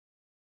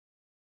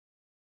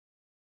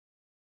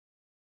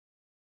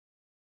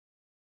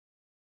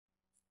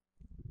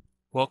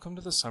Welcome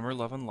to the Summer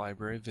Lovin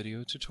Library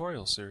video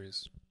tutorial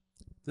series.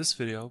 This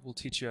video will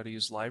teach you how to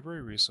use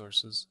library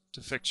resources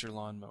to fix your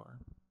lawnmower.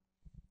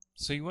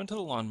 So you went to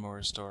the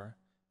lawnmower store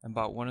and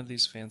bought one of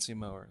these fancy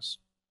mowers.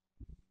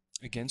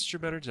 Against your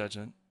better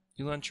judgment,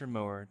 you lent your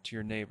mower to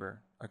your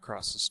neighbor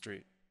across the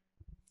street.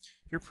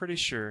 You're pretty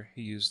sure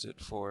he used it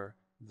for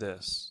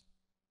this.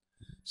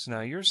 So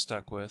now you're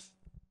stuck with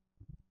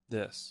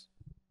this.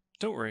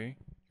 Don't worry,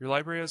 your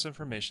library has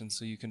information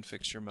so you can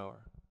fix your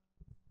mower.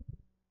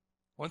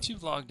 Once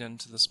you've logged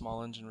into the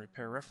Small Engine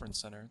Repair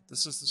Reference Center,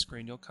 this is the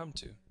screen you'll come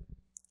to.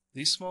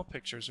 These small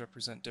pictures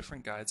represent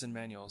different guides and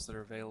manuals that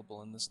are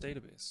available in this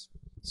database.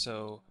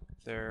 So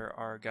there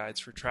are guides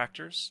for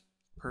tractors,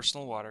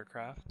 personal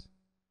watercraft.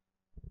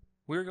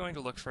 We're going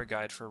to look for a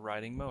guide for a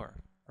riding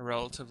mower, a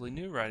relatively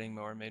new riding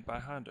mower made by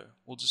Honda.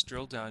 We'll just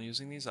drill down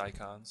using these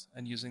icons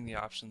and using the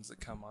options that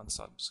come on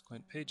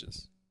subsequent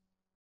pages.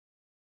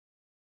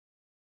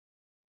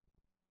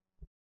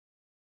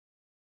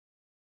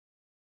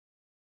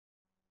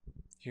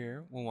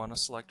 Here, we'll want to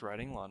select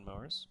riding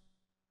lawnmowers.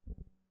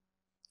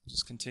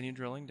 Just continue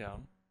drilling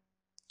down.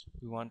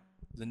 We want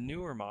the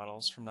newer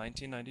models from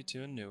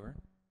 1992 and newer.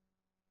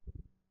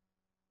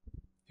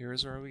 Here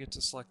is where we get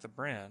to select the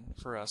brand.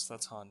 For us,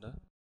 that's Honda.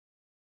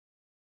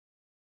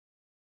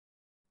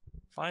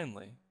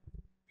 Finally,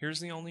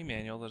 here's the only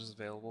manual that is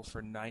available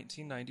for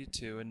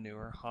 1992 and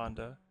newer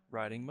Honda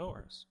riding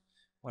mowers.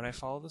 When I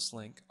follow this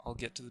link, I'll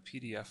get to the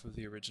PDF of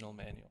the original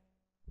manual.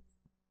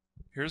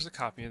 Here's a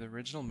copy of the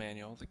original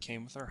manual that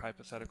came with our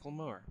hypothetical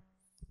mower.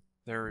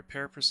 There are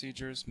repair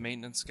procedures,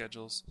 maintenance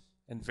schedules,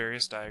 and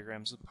various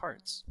diagrams of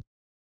parts.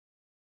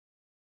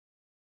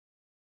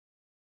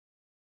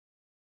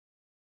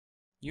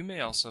 You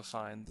may also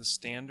find the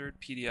standard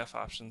PDF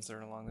options that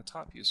are along the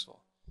top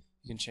useful.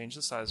 You can change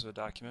the size of a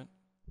document,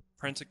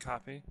 print a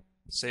copy,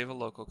 save a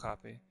local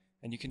copy,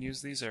 and you can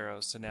use these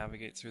arrows to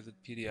navigate through the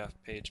PDF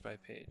page by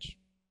page.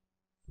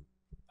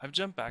 I've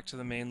jumped back to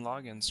the main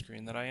login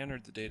screen that I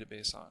entered the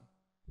database on.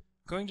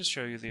 I'm going to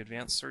show you the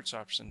advanced search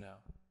option now.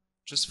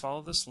 Just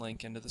follow this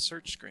link into the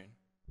search screen.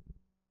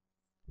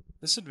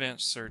 This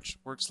advanced search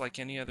works like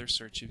any other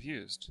search you've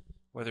used,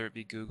 whether it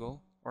be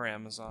Google or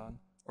Amazon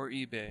or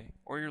eBay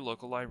or your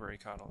local library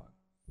catalog.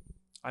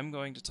 I'm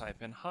going to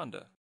type in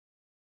Honda.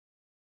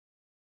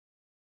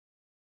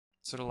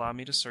 So it'll allow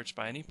me to search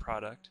by any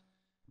product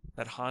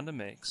that Honda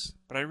makes,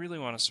 but I really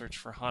want to search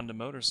for Honda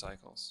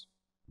motorcycles.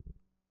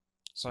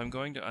 So I'm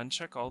going to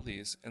uncheck all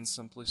these and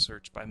simply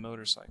search by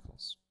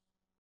motorcycles.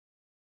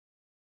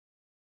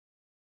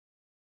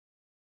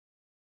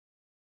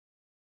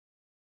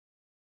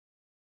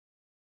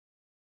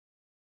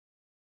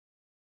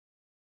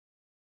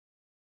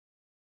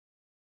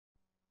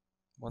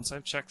 Once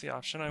I've checked the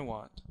option I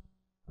want,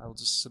 I will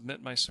just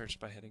submit my search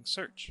by hitting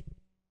search.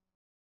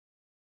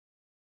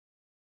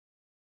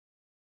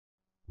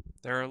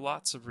 There are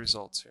lots of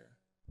results here,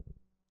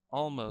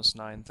 almost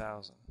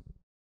 9,000.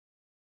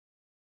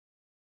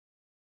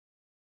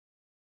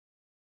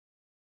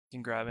 You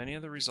can grab any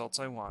of the results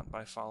I want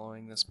by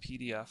following this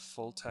PDF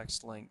full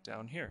text link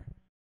down here.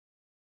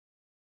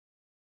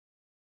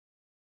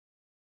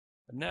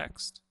 But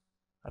next,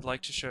 I'd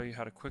like to show you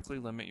how to quickly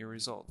limit your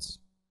results.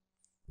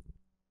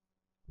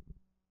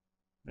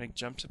 I'm going to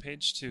jump to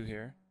page 2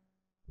 here.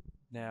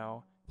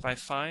 Now, if I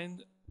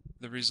find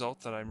the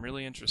result that I'm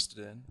really interested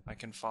in, I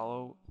can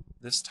follow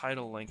this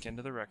title link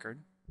into the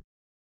record.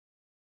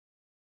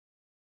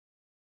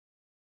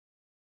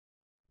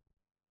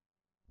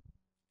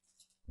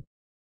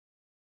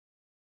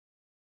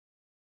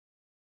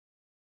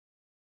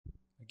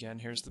 Again,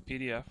 here's the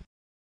PDF.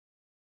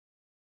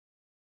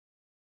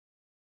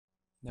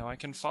 Now I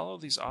can follow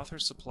these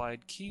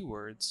author-supplied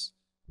keywords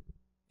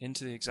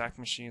into the exact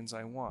machines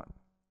I want.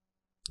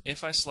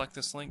 If I select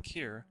this link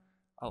here,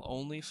 I'll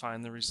only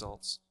find the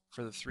results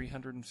for the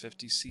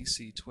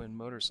 350cc twin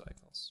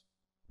motorcycles.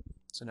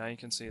 So now you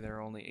can see there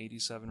are only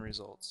 87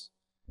 results,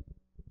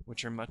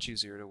 which are much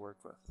easier to work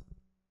with.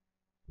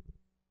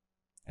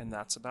 And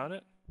that's about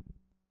it.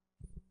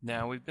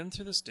 Now we've been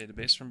through this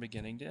database from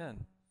beginning to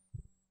end.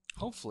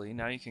 Hopefully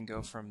now you can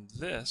go from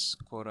this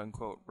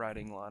quote-unquote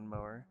riding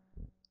lawnmower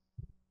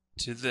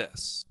to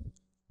this.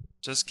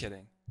 Just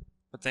kidding.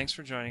 But thanks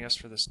for joining us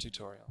for this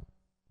tutorial.